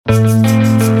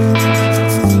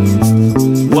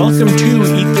Welcome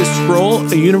to Eat This Scroll,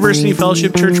 a University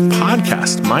Fellowship Church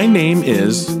podcast. My name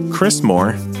is Chris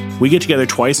Moore. We get together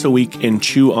twice a week and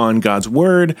chew on God's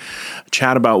Word,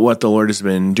 chat about what the Lord has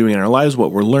been doing in our lives,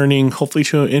 what we're learning, hopefully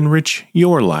to enrich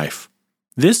your life.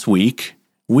 This week,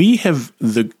 we have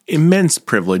the immense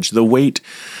privilege, the weight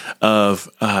of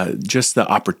just the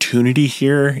opportunity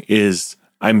here is,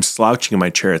 I'm slouching in my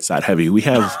chair, it's that heavy. We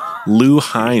have Lou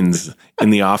Hines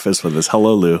in the office with us.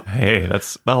 Hello, Lou. Hey,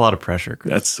 that's a lot of pressure,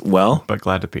 Chris. But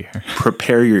glad to be here.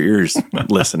 Prepare your ears,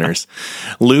 listeners.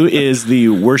 Lou is the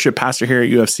worship pastor here at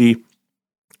UFC.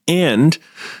 And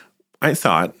I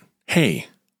thought, hey,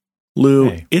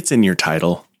 Lou, It's in your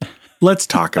title. Let's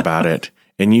talk about it.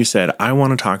 And you said, I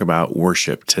want to talk about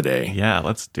worship today. Yeah,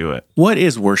 let's do it. What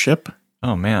is worship?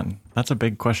 Oh, man, that's a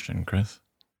big question, Chris.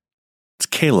 It's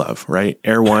K-Love, right?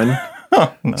 Air One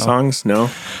No. songs? No?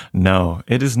 No,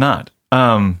 it is not.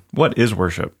 What is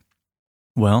worship?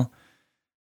 Well,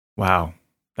 wow,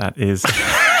 that is...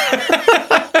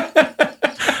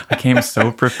 I came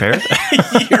so prepared.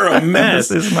 You're a mess.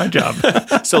 This is my job.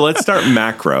 So let's start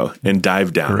macro and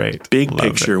dive down. Great. Big Love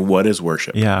picture, what is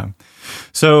worship? Yeah.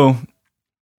 So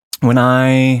when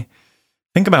I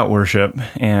think about worship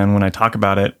and when I talk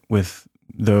about it with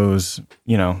those,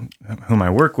 whom I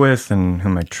work with and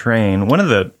whom I train, one of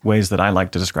the ways that I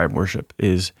like to describe worship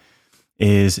is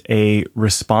a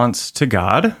response to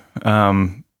God. But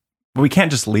we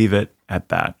can't just leave it at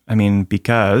that. I mean,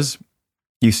 because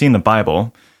you see in the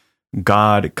Bible,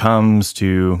 God comes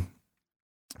to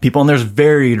people and there's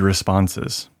varied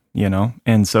responses,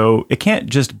 and so it can't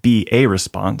just be a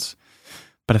response.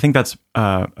 But I think that's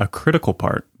a critical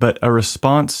part, but a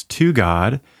response to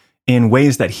God in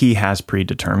ways that he has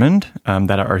predetermined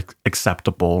that are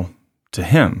acceptable to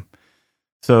him.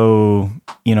 So,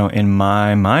 in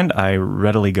my mind, I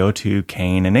readily go to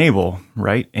Cain and Abel,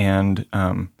 right? And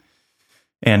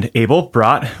Abel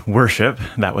brought worship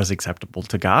that was acceptable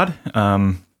to God.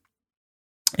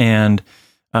 And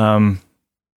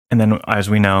then, as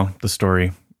we know, the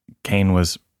story, Cain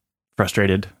was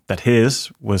frustrated that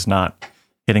his was not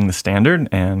hitting the standard,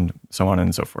 and so on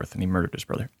and so forth, and he murdered his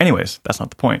brother. Anyways, that's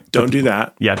not the point. Don't do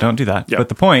that. Yeah, don't do that. Yep. But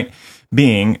the point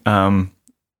being,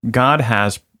 God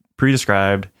has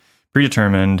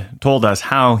predetermined, told us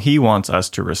how he wants us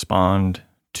to respond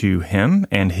to him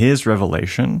and his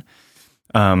revelation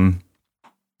in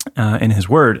his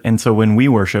word. And so when we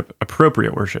worship,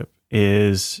 appropriate worship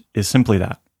is simply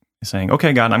that. It's saying,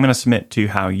 okay, God, I'm going to submit to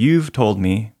how you've told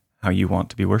me how you want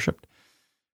to be worshiped.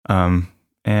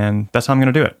 And that's how I'm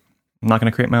going to do it. I'm not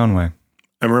going to create my own way.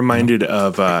 I'm reminded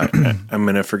of, I'm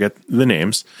going to forget the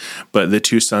names, but the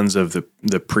two sons of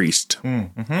the priest,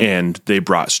 and they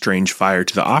brought strange fire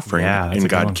to the offering, and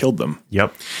God killed them.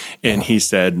 Yep. And he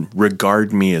said,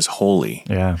 regard me as holy.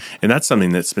 Yeah. And that's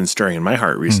something that's been stirring in my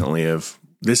heart recently of,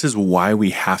 this is why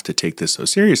we have to take this so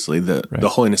seriously.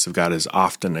 The holiness of God is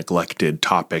often a neglected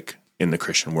topic in the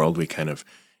Christian world. We kind of,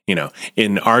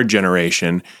 in our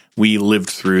generation, we lived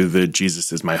through the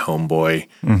Jesus is my homeboy.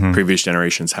 Previous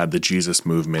generations had the Jesus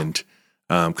movement,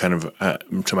 kind of,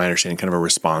 to my understanding, kind of a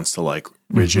response to like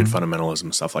rigid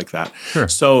fundamentalism, stuff like that. Sure.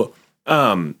 So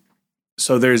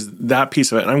there's that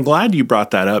piece of it. And I'm glad you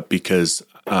brought that up because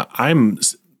I'm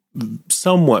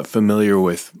somewhat familiar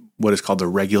with what is called the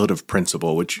regulative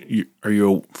principle, which are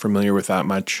you familiar with that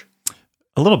much?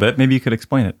 A little bit. Maybe you could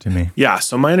explain it to me. Yeah.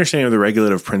 So my understanding of the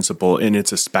regulative principle, and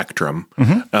it's a spectrum,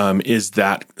 is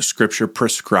that Scripture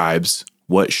prescribes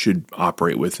what should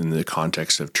operate within the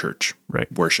context of church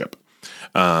worship.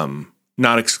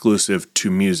 Not exclusive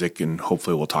to music, and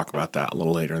hopefully we'll talk about that a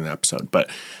little later in the episode. But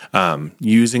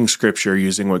using Scripture,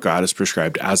 using what God has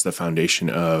prescribed as the foundation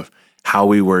of how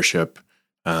we worship,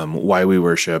 why we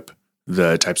worship,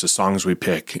 the types of songs we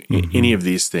pick, any of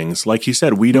these things. Like you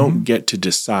said, we don't get to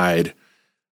decide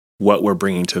what we're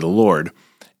bringing to the Lord.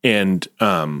 And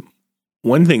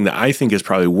one thing that I think is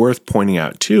probably worth pointing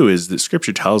out too is that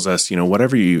Scripture tells us,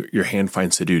 whatever your hand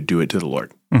finds to do it to the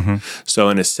Lord. So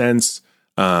in a sense,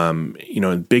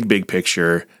 big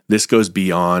picture, this goes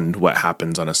beyond what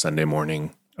happens on a Sunday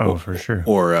morning. Oh, for sure.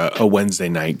 Or a Wednesday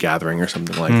night gathering or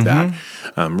something like that.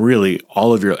 Really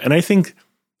all of and I think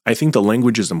the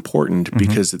language is important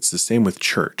because it's the same with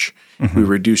church. We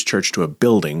reduce church to a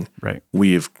building. Right.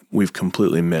 We've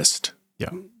completely missed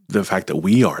the fact that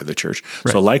we are the church.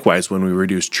 Right. So likewise, when we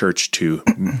reduce church to,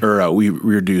 or we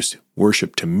reduce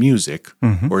worship to music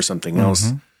or something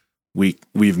else,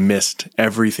 we've missed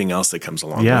everything else that comes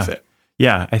along with it.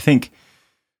 Yeah, I think,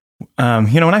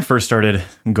 when I first started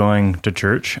going to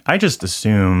church, I just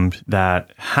assumed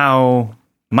that how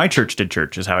my church did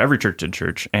church is how every church did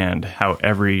church and how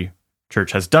every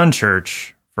church has done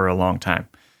church for a long time.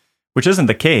 which isn't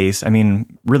the case. I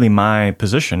mean, really, my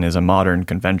position is a modern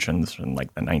conventions from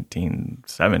like the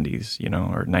 1970s,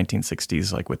 or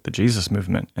 1960s, like with the Jesus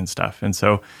movement and stuff.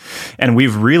 And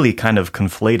we've really kind of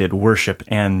conflated worship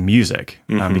and music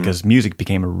because music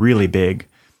became a really big,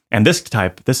 and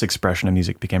this expression of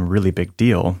music became a really big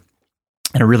deal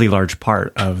and a really large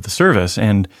part of the service.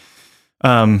 And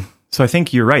so I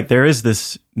think you're right. There is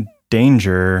this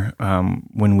danger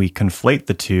when we conflate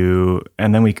the two,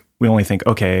 and then we only think,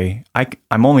 okay,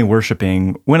 I'm only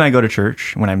worshiping when I go to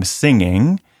church, when I'm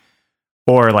singing,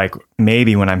 or like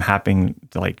maybe when I'm having,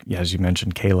 like, as you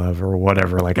mentioned, Caleb or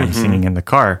whatever, like I'm singing in the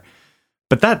car.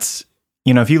 But that's,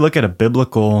 if you look at a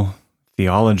biblical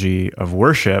theology of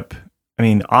worship, I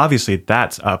mean, obviously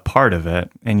that's a part of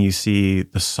it. And you see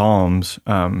the Psalms,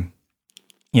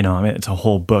 it's a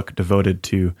whole book devoted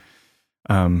to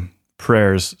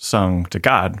prayers sung to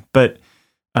God. But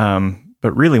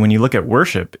really, when you look at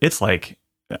worship, it's like,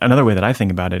 another way that I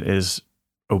think about it is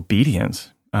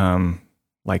obedience.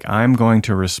 Like I'm going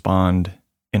to respond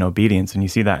in obedience. And you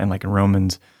see that in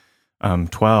Romans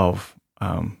 12,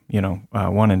 1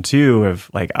 and 2 of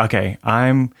like, okay,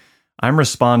 I'm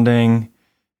responding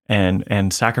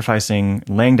and sacrificing,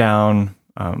 laying down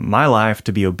my life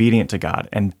to be obedient to God.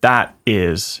 And that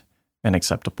is an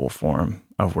acceptable form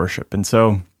of worship. And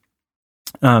so,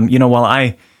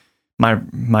 while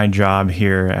my job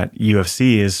here at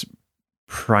UFC is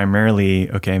primarily,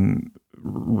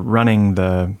 running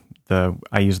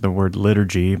I use the word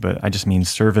liturgy, but I just mean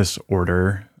service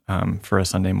order for a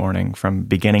Sunday morning from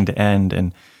beginning to end,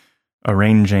 and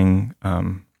arranging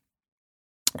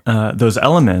those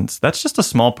elements. That's just a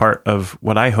small part of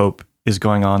what I hope is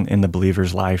going on in the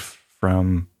believer's life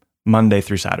from Monday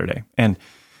through Saturday. And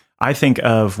I think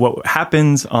of what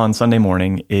happens on Sunday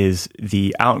morning is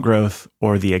the outgrowth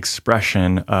or the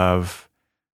expression of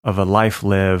a life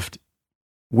lived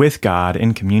with God,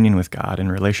 in communion with God,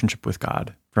 in relationship with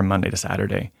God from Monday to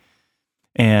Saturday.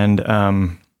 And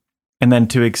then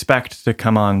to expect to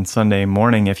come on Sunday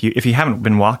morning, if you haven't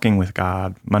been walking with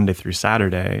God Monday through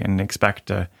Saturday, and expect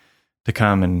to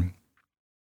come and,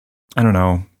 I don't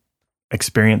know,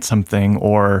 experience something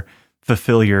or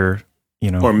fulfill your,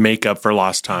 or make up for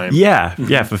lost time.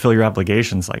 Yeah, fulfill your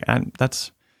obligations. Like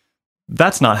that's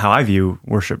not how I view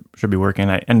worship should be working.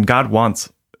 And God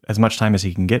wants as much time as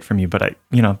He can get from you, but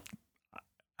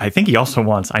I think He also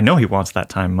wants. I know He wants that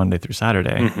time Monday through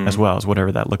Saturday as well, as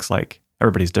whatever that looks like.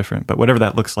 Everybody's different, but whatever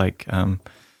that looks like, for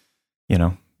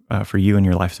you and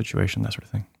your life situation, that sort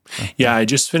of thing. So, yeah, I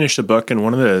just finished a book, and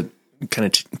one of the kind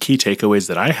of key takeaways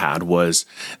that I had was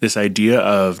this idea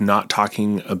of not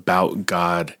talking about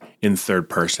God in third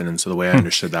person. And so the way I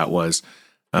understood that was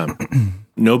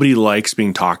nobody likes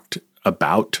being talked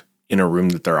about in a room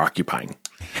that they're occupying.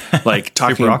 Like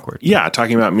talking, super awkward. Yeah,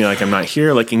 talking about me like I'm not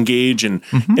here, like engage, and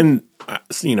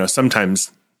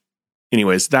sometimes,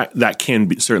 anyways, that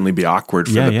can certainly be awkward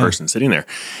for the person sitting there.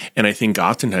 And I think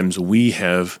oftentimes we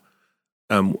have,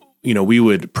 we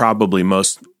would probably,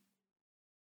 most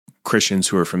Christians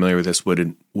who are familiar with this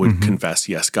would confess,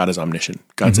 yes, God is omniscient.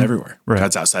 God's everywhere. Right.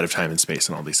 God's outside of time and space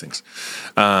and all these things.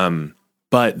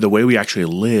 But the way we actually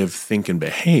live, think, and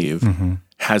behave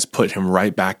has put Him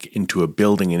right back into a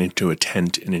building and into a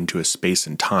tent and into a space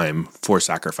and time for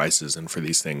sacrifices and for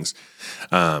these things,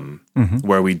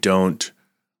 where we don't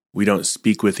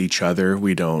speak with each other.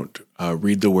 We don't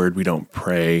read the Word. We don't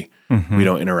pray. We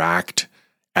don't interact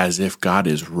as if God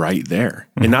is right there.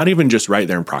 And not even just right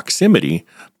there in proximity,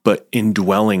 but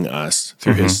indwelling us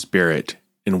through His Spirit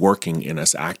and working in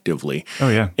us actively. Oh,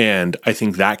 yeah. And I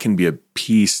think that can be a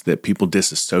piece that people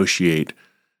disassociate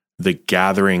the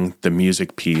gathering, the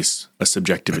music piece, a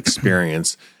subjective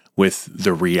experience, with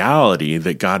the reality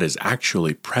that God is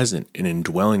actually present and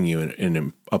indwelling you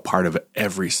and a part of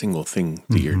every single thing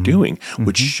that you're doing,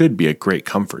 which should be a great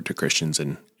comfort to Christians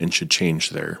and should change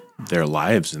their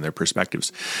lives and their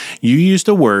perspectives. You used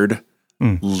the word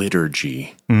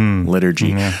liturgy. Liturgy.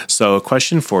 Yeah. So a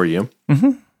question for you.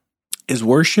 Is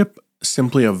worship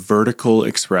simply a vertical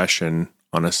expression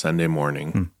on a Sunday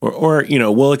morning? Or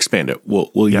we'll expand it.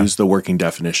 We'll use the working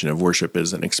definition of worship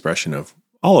as an expression of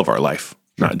all of our life,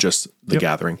 not just the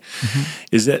gathering.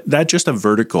 Is that just a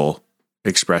vertical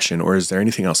expression, or is there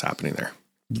anything else happening there?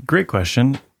 Great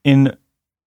question. In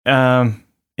my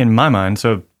mind,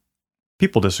 so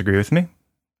people disagree with me,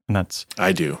 and that's...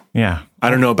 I do. Yeah. I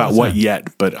don't know about what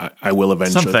yet, but I will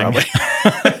eventually. Probably.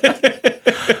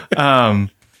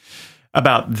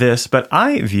 About this, but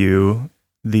I view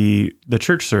the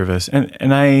church service,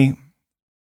 and I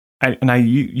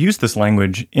use this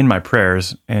language in my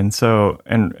prayers, and so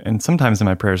and sometimes in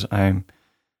my prayers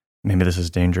maybe this is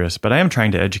dangerous, but I am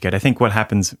trying to educate. I think what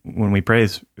happens when we pray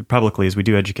publicly is we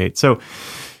do educate. So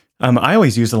I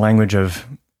always use the language of,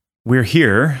 we're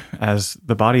here as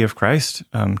the body of Christ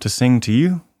to sing to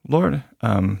you, Lord,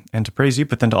 and to praise you,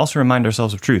 but then to also remind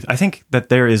ourselves of truth. I think that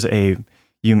there is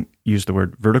you use the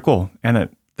word vertical, and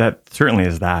that certainly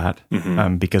is that,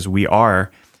 because we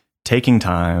are taking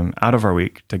time out of our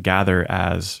week to gather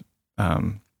as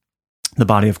the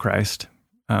body of Christ,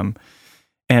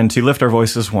 and to lift our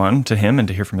voices, one, to him and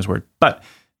to hear from his word. But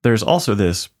there's also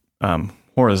this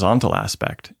horizontal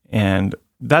aspect, and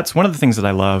that's one of the things that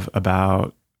I love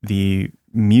about the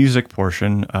music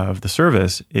portion of the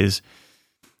service is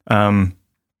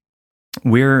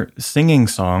we're singing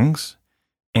songs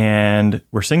and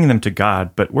we're singing them to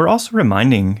God, but we're also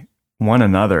reminding one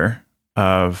another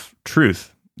of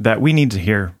truth that we need to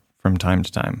hear from time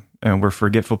to time. And we're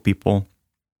forgetful people.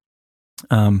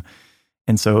 And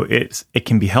so it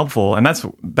can be helpful. And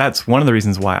that's one of the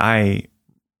reasons why I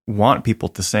want people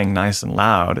to sing nice and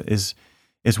loud is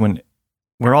when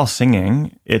we're all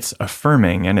singing, it's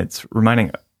affirming and it's reminding,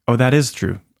 oh, that is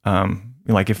true.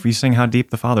 Like if we sing How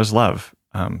Deep the Father's Love,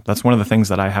 that's one of the things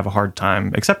that I have a hard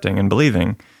time accepting and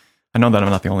believing. I know that I'm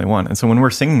not the only one. And so when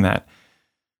we're singing that,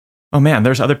 oh man,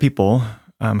 there's other people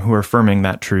who are affirming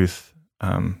that truth.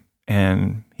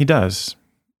 And he does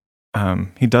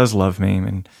love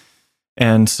me.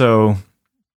 And so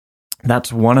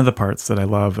that's one of the parts that I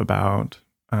love about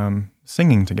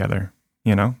singing together,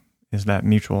 is that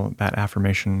that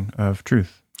affirmation of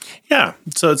truth. Yeah.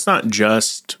 So it's not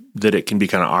just that it can be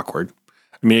kind of awkward.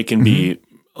 I mean, it can be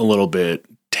a little bit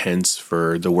tense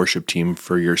for the worship team,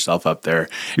 for yourself up there.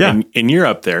 Yeah. And you're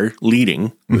up there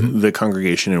leading the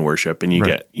congregation in worship, and you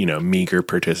get, meager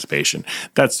participation.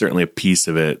 That's certainly a piece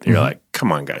of it. You're like,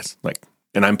 come on, guys.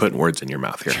 And I'm putting words in your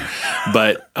mouth here.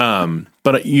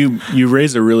 But you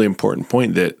raise a really important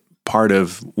point that part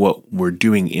of what we're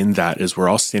doing in that is we're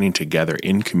all standing together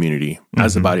in community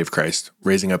as the body of Christ,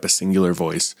 raising up a singular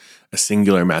voice, a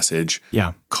singular message,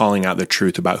 calling out the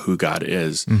truth about who God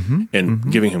is,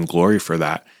 and giving him glory for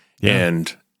that. Yeah.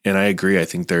 And I agree. I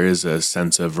think there is a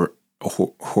sense of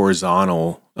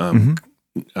horizontal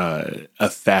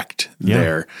effect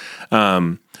there.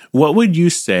 What would you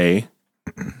say?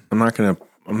 I'm not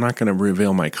gonna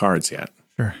reveal my cards yet.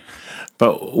 Sure.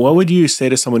 But what would you say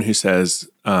to someone who says,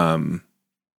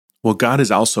 well, God is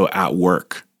also at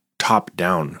work top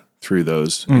down through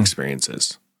those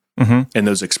experiences and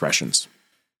those expressions?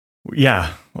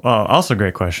 Yeah. Well, also a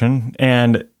great question.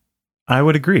 And I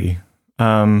would agree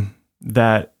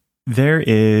that there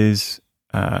is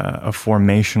a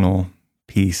formational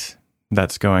piece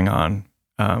that's going on,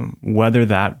 whether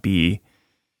that be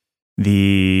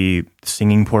the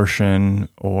singing portion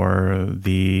or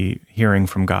the hearing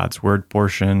from God's word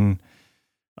portion,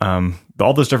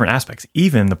 all those different aspects,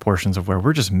 even the portions of where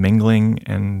we're just mingling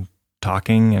and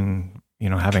talking and,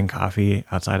 having coffee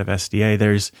outside of SDA,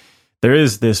 there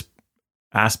is this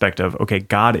aspect of, okay,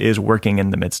 God is working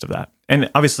in the midst of that. And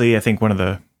obviously, I think one of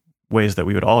the ways that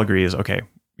we would all agree is, okay,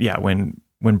 yeah, when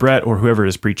Brett or whoever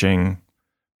is preaching,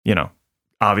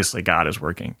 obviously God is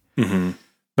working. Mm-hmm.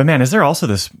 But man, is there also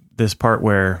this part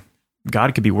where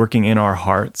God could be working in our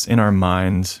hearts, in our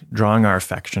minds, drawing our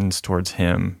affections towards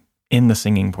him in the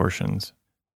singing portions?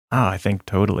 I think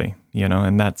totally,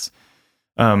 and that's,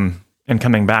 and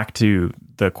coming back to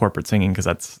the corporate singing, because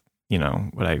that's,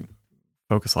 what I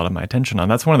focus a lot of my attention on.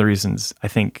 That's one of the reasons I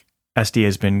think SDA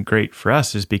has been great for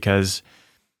us, is because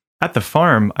at the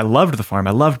farm, I loved the farm.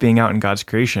 I loved being out in God's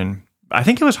creation. I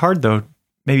think it was hard though,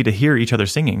 maybe to hear each other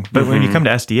singing. But when you come to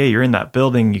SDA, you're in that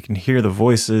building, you can hear the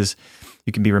voices,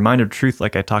 you can be reminded of truth.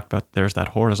 Like I talked about, there's that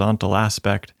horizontal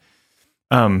aspect.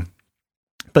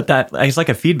 But that it's like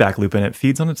a feedback loop, and it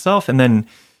feeds on itself. And then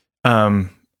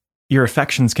your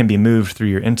affections can be moved through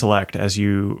your intellect as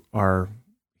you are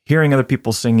hearing other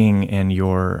people singing, and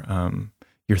you're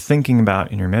thinking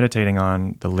about and you're meditating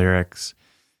on the lyrics.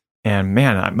 And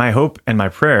man, my hope and my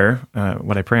prayer,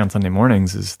 what I pray on Sunday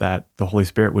mornings, is that the Holy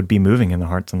Spirit would be moving in the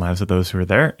hearts and lives of those who are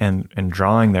there and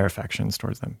drawing their affections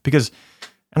towards them. Because,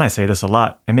 and I say this a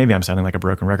lot, and maybe I'm sounding like a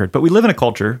broken record, but we live in a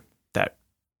culture that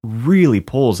really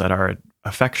pulls at our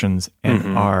affections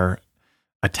and our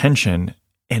attention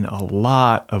in a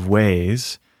lot of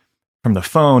ways, from the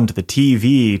phone to the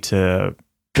TV to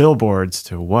billboards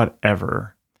to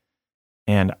whatever.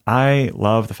 And I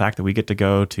love the fact that we get to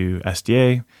go to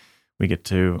SDA. We get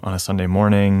to, on a Sunday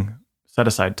morning, set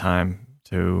aside time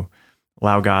to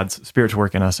allow God's Spirit to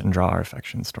work in us and draw our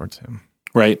affections towards him.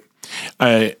 Right.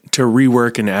 To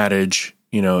rework an adage,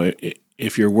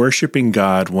 if you're worshiping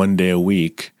God one day a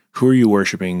week who are you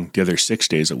worshiping the other 6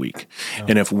 days a week?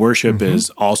 And if worship is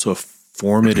also a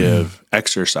formative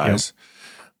exercise,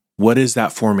 what is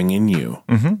that forming in you?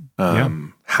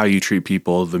 How you treat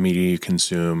people, the media you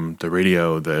consume, the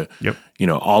radio,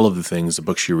 all of the things, the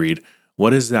books you read.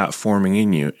 What is that forming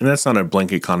in you? And that's not a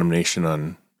blanket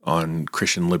condemnation on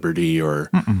Christian liberty or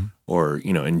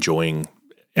enjoying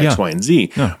X, Y, and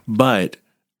Z. No. But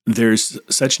there's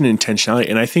such an intentionality,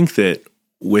 and I think that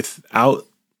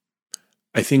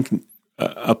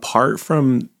apart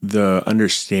from the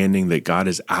understanding that God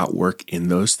is at work in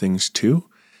those things too,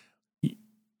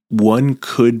 one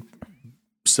could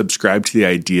subscribe to the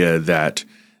idea that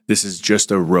this is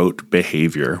just a rote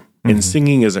behavior, and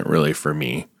singing isn't really for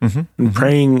me, and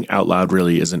praying out loud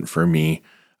really isn't for me,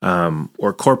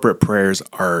 or corporate prayers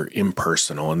are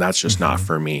impersonal, and that's just not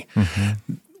for me.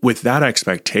 With that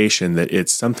expectation that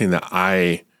it's something that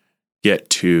I get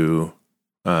to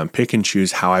pick and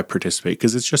choose how I participate,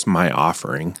 because it's just my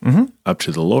offering up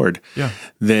to the Lord,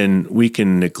 then we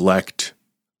can neglect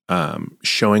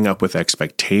showing up with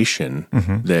expectation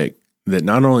that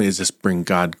not only does this bring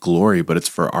God glory, but it's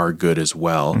for our good as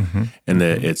well, and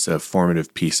that it's a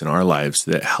formative piece in our lives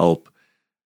that help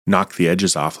knock the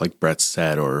edges off, like Brett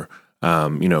said, or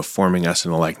forming us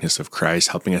in the likeness of Christ,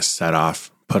 helping us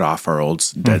put off our old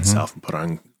dead self and put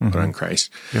on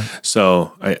Christ. Yeah.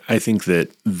 So I think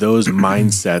that those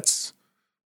mindsets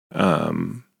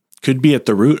could be at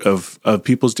the root of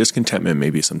people's discontentment,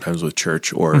 maybe sometimes with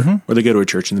church, or they go to a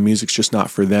church and the music's just not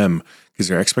for them because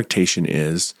their expectation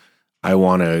is, I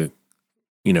want to,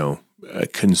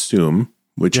 consume,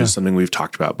 which is something we've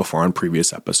talked about before on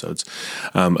previous episodes.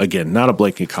 Again, not a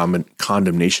blanket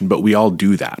condemnation, but we all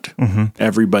do that.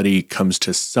 Everybody comes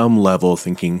to some level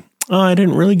thinking, I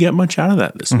didn't really get much out of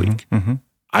that this week.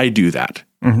 I do that,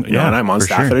 and I'm on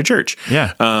staff at a church.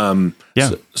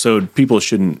 So people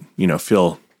shouldn't,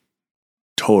 feel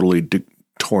totally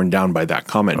torn down by that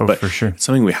comment, but it's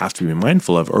something we have to be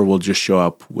mindful of, or we'll just show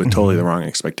up with totally the wrong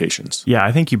expectations. Yeah,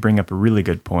 I think you bring up a really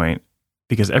good point,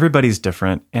 because everybody's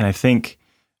different, and I think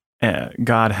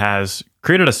God has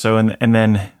created us so, and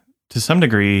then to some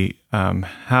degree,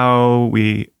 how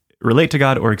we relate to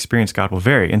God or experience God will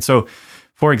vary. And so,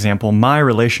 for example, my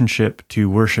relationship to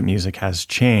worship music has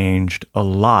changed a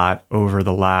lot over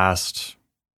the last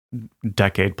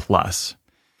decade plus.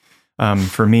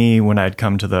 For me, when I'd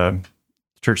come to the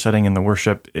church setting and the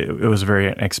worship, it was a very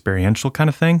experiential kind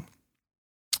of thing.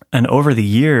 And over the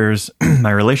years,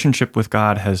 my relationship with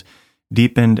God has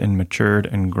deepened and matured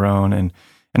and grown. And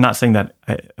I'm not saying that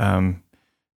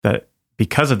that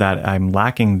because of that, I'm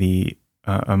lacking the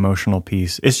emotional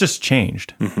piece. It's just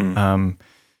changed.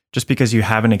 Just because you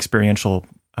have an experiential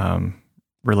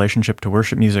relationship to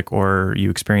worship music, or you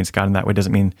experience God in that way,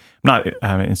 doesn't mean, I'm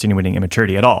not insinuating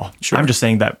immaturity at all. Sure. I'm just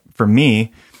saying that for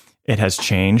me, it has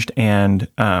changed. And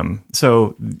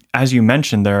so as you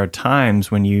mentioned, there are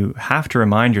times when you have to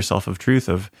remind yourself of truth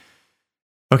of,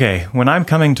 okay, when I'm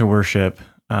coming to worship,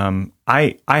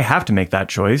 I have to make that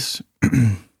choice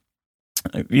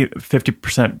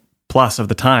 50% plus of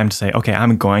the time to say, okay,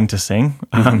 I'm going to sing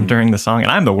during the song,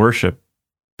 and I'm the worship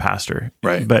pastor.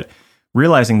 Right. But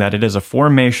realizing that it is a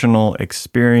formational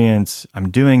experience,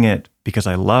 I'm doing it because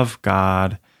I love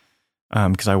God,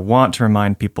 because I want to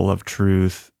remind people of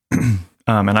truth, and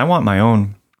I want my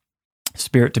own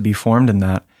spirit to be formed in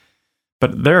that.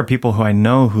 But there are people who I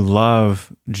know who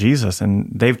love Jesus,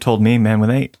 and they've told me, man, when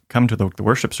they come to the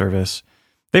worship service,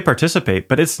 they participate,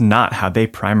 but it's not how they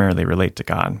primarily relate to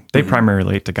God. They primarily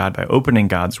relate to God by opening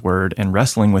God's word and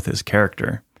wrestling with his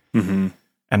character.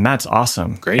 And that's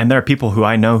awesome. Great. And there are people who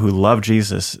I know who love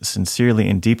Jesus sincerely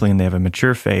and deeply, and they have a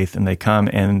mature faith, and they come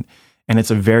and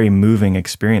it's a very moving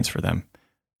experience for them.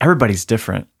 Everybody's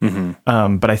different.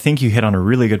 But I think you hit on a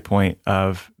really good point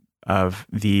of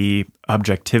the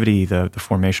objectivity, the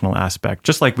formational aspect.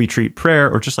 Just like we treat prayer,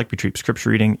 or just like we treat scripture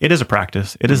reading, it is a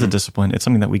practice. It is a discipline. It's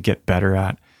something that we get better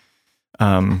at,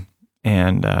 and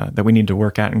that we need to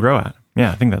work at and grow at.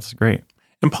 Yeah, I think that's great.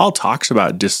 And Paul talks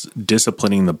about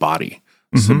disciplining the body,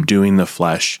 subduing the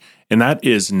flesh. And that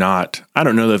is not, I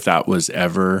don't know if that was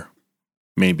ever,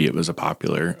 maybe it was a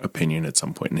popular opinion at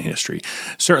some point in history.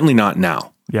 Certainly not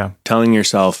now. Yeah. Telling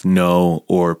yourself no,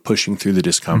 or pushing through the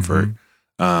discomfort.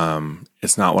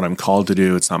 It's not what I'm called to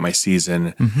do. It's not my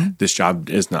season. This job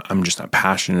is not, I'm just not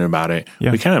passionate about it.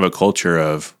 Yeah. We kind of have a culture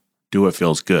of do what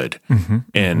feels good.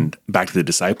 And back to the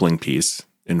discipling piece,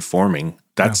 informing,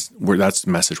 that's the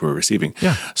message we're receiving.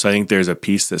 Yeah. So I think there's a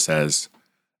piece that says,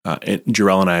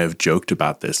 Jarrell and I have joked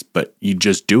about this, but you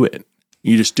just do it.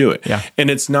 You just do it. Yeah.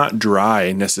 And it's not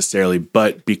dry necessarily,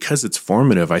 but because it's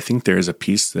formative, I think there is a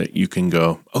piece that you can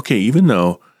go, okay, even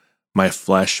though my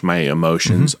flesh, my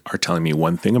emotions are telling me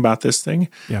one thing about this thing.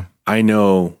 Yeah. I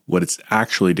know what it's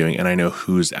actually doing, and I know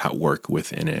who's at work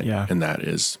within it. Yeah. And that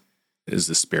is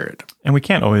the Spirit. And we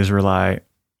can't always rely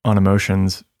on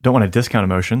emotions. Don't want to discount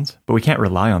emotions, but we can't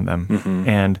rely on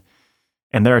them.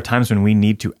 And there are times when we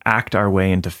need to act our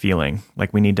way into feeling.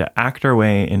 Like we need to act our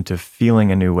way into feeling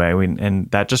a new way.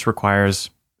 And that just requires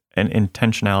an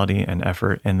intentionality and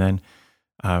effort. And then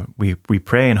we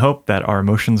pray and hope that our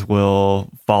emotions will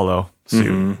follow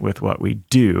suit with what we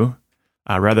do,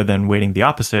 rather than waiting the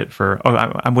opposite for,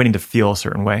 I'm waiting to feel a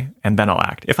certain way and then I'll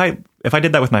act. If I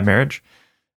did that with my marriage,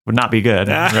 it would not be good,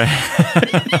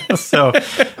 right? So,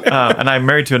 and I'm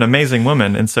married to an amazing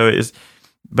woman, and so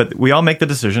but we all make the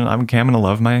decision, I'm going to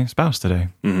love my spouse today.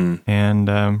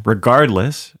 And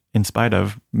regardless, in spite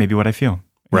of maybe what I feel.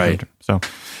 Right. So,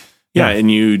 yeah.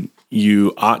 And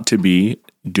you ought to be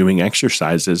doing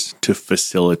exercises to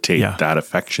facilitate that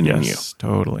affection in you. Yes,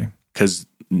 totally. Because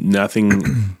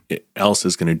nothing else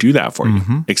is going to do that for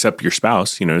you except your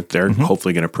spouse. They're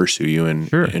hopefully going to pursue you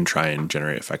and try and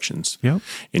generate affections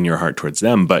in your heart towards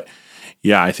them. But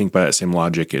yeah, I think by that same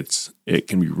logic, it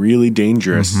can be really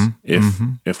dangerous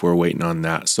if we're waiting on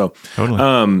that. So,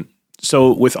 totally.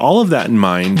 So with all of that in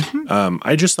mind,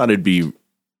 I just thought it'd be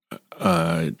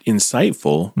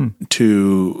insightful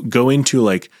to go into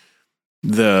like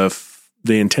the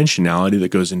intentionality that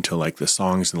goes into like the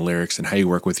songs and the lyrics and how you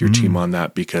work with your team on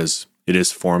that, because it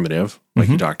is formative, like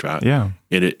you talked about. Yeah.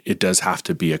 It does have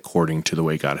to be according to the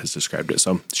way God has described it.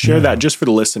 So share that just for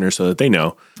the listener so that they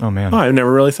know, I've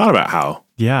never really thought about how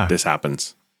this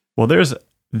happens. Well, there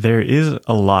is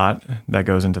a lot that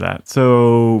goes into that.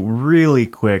 So really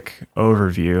quick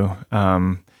overview.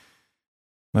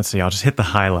 Let's see, I'll just hit the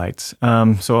highlights.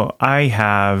 So I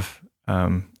have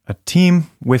a team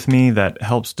with me that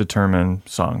helps determine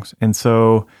songs. And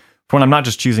so for when I'm not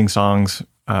just choosing songs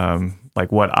like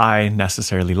what I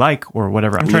necessarily like or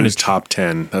whatever. I'm trying to top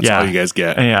 10. That's all you guys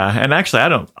get. Yeah. And actually, I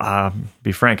don't,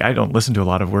 be frank, I don't listen to a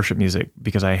lot of worship music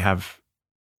because I have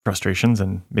frustrations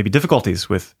and maybe difficulties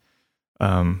with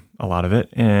a lot of it.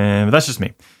 And that's just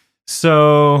me.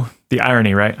 So the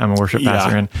irony, right? I'm a worship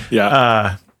pastor. And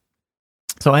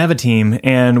so I have a team,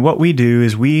 and what we do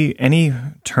is any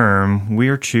term, we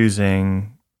are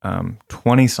choosing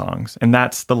 20 songs, and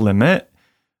that's the limit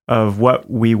of what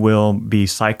we will be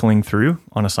cycling through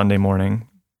on a Sunday morning.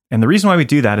 And the reason why we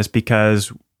do that is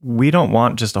because we don't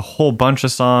want just a whole bunch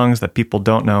of songs that people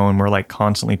don't know, and we're like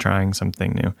constantly trying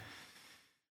something new.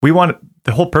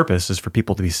 The whole purpose is for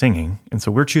people to be singing, and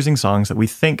so we're choosing songs that we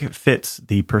think fits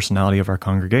the personality of our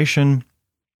congregation.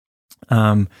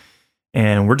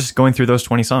 And we're just going through those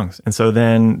 20 songs. And so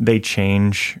then they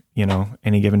change,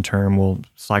 any given term, we'll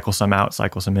cycle some out,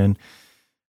 cycle some in,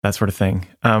 that sort of thing.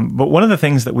 But one of the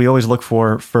things that we always look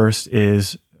for first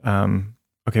is,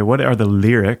 what are the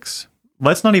lyrics?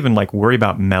 Let's not even worry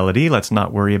about melody. Let's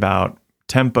not worry about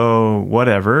tempo,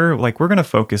 whatever. We're going to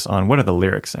focus on what are the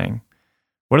lyrics saying?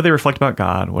 What do they reflect about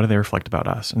God? What do they reflect about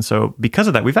us? And so because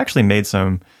of that, we've actually made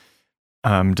some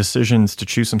decisions to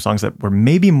choose some songs that were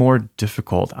maybe more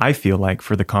difficult, I feel like,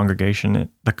 for the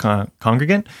congregation,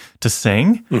 congregant to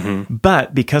sing.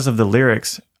 But because of the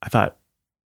lyrics, I thought,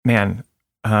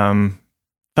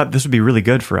 thought this would be really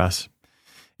good for us.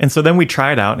 And so then we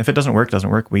try it out. If it doesn't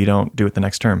work. We don't do it the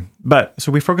next term. But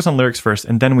so we focus on lyrics first,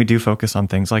 and then we do focus on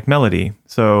things like melody.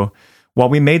 So while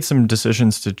we made some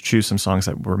decisions to choose some songs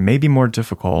that were maybe more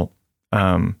difficult,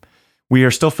 we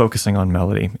are still focusing on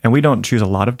melody, and we don't choose a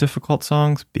lot of difficult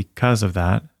songs because of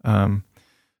that.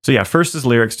 First is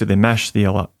lyrics. Do they mesh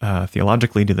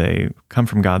theologically? Do they come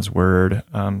from God's word?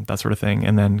 That sort of thing.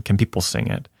 And then can people sing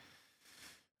it?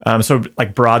 So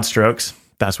broad strokes,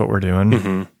 that's what we're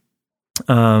doing.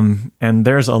 And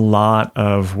there's a lot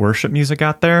of worship music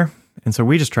out there. And so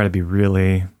we just try to be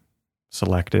really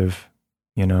selective,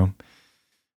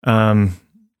 And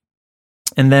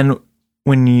then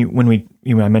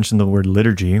I mentioned the word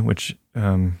liturgy, which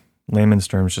layman's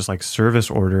terms, just like service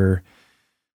order.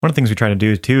 One of the things we try to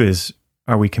do too is,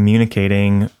 are we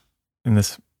communicating,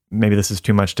 and maybe this is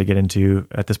too much to get into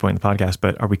at this point in the podcast,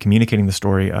 but are we communicating the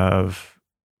story of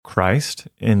Christ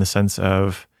in the sense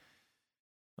of,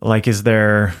 is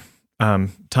there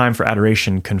time for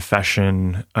adoration,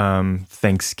 confession,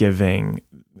 thanksgiving,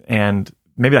 and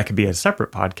maybe that could be a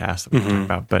separate podcast that we can talk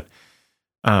about, but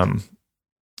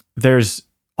there's,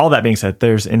 all that being said,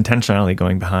 there's intentionality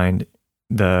going behind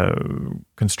the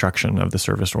construction of the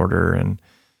service order and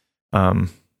that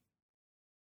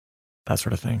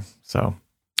sort of thing. So,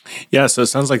 yeah, so it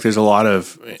sounds like there's a lot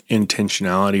of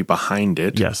intentionality behind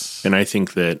it. Yes. And I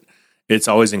think that it's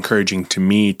always encouraging to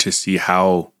me to see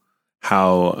how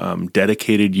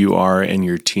dedicated you are and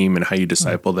your team and how you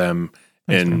disciple them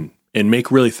and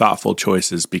make really thoughtful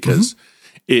choices, because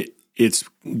it's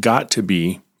got to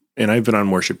be, and I've been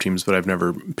on worship teams, but I've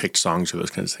never picked songs or those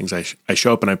kinds of things. I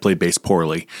show up and I play bass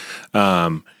poorly,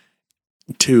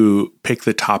 to pick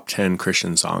the top 10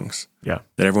 Christian songs that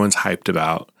everyone's hyped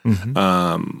about.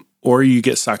 Or you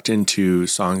get sucked into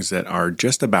songs that are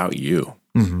just about you.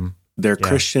 They're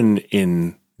Christian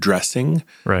in dressing,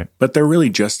 but they're really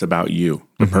just about you,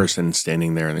 the person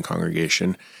standing there in the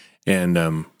congregation. And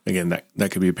again,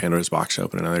 that could be a Pandora's box to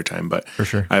open another time. But for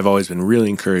sure, I've always been really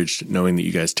encouraged knowing that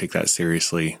you guys take that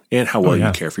seriously and how well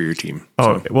you care for your team.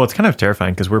 Oh, well, it's kind of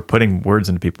terrifying because we're putting words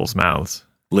into people's mouths.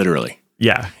 Literally.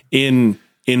 Yeah. In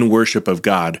worship of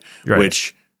God,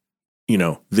 which,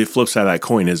 the flip side of that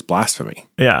coin is blasphemy.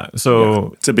 Yeah.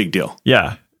 So it's a big deal.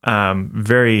 Yeah.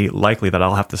 Very likely that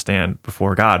I'll have to stand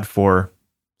before God for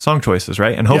song choices,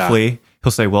 right? And hopefully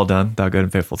he'll say, "Well done, thou good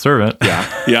and faithful servant."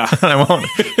 Yeah. And I won't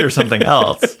hear something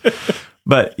else.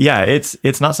 But yeah,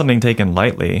 it's not something taken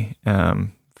lightly,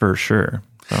 for sure.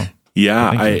 So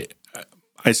yeah,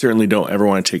 I certainly don't ever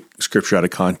want to take scripture out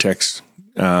of context.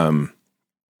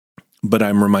 But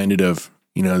I'm reminded of,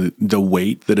 the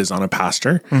weight that is on a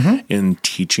pastor in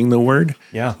teaching the word.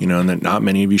 Yeah. And that not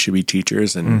many of you should be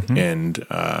teachers and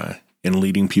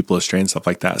leading people astray and stuff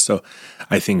like that. So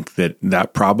I think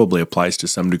that probably applies to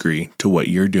some degree to what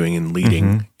you're doing in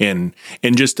leading. And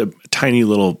just a tiny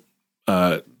little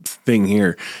thing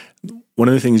here. One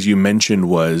of the things you mentioned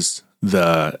was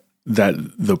that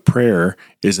the prayer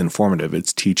is informative.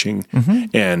 It's teaching.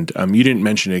 And you didn't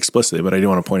mention it explicitly, but I do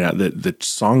want to point out that the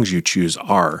songs you choose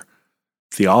are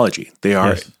theology. They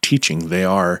are teaching. They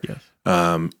are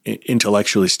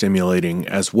intellectually stimulating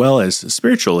as well as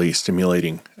spiritually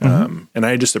stimulating. And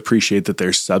I just appreciate that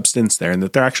there's substance there and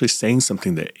that they're actually saying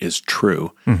something that is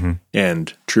true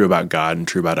and true about God and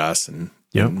true about us and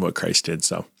what Christ did.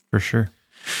 So for sure.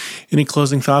 Any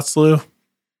closing thoughts, Lou?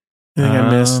 Anything I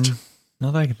missed?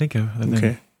 Not that I can think of.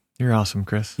 Okay. You're awesome,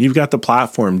 Chris. You've got the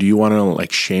platform. Do you want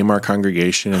to shame our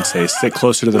congregation and say, sit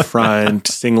closer to the front,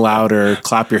 sing louder,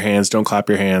 clap your hands, don't clap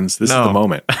your hands? This is the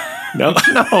moment. No?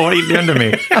 No, what are you doing to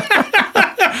me?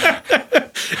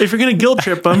 If you're going to guilt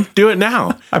trip them, do it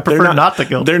now. I prefer not to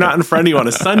guilt They're not in front of you on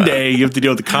a Sunday. You have to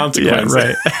deal with the consequences.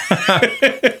 Yeah,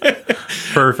 right.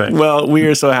 Perfect. Well, we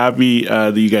are so happy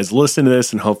that you guys listen to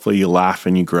this, and hopefully you laugh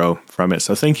and you grow from it.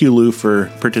 So thank you, Lou, for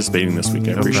participating this week.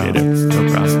 I appreciate it.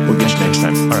 No problem. We'll get you next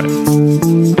time. All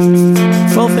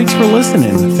right. Well, thanks for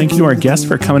listening. Thank you to our guests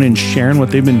for coming and sharing what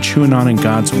they've been chewing on in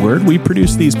God's Word. We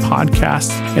produce these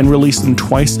podcasts and release them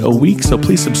twice a week, so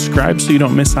please subscribe so you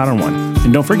don't miss out on one.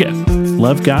 And don't forget,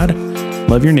 love God,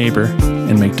 love your neighbor,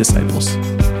 and make disciples.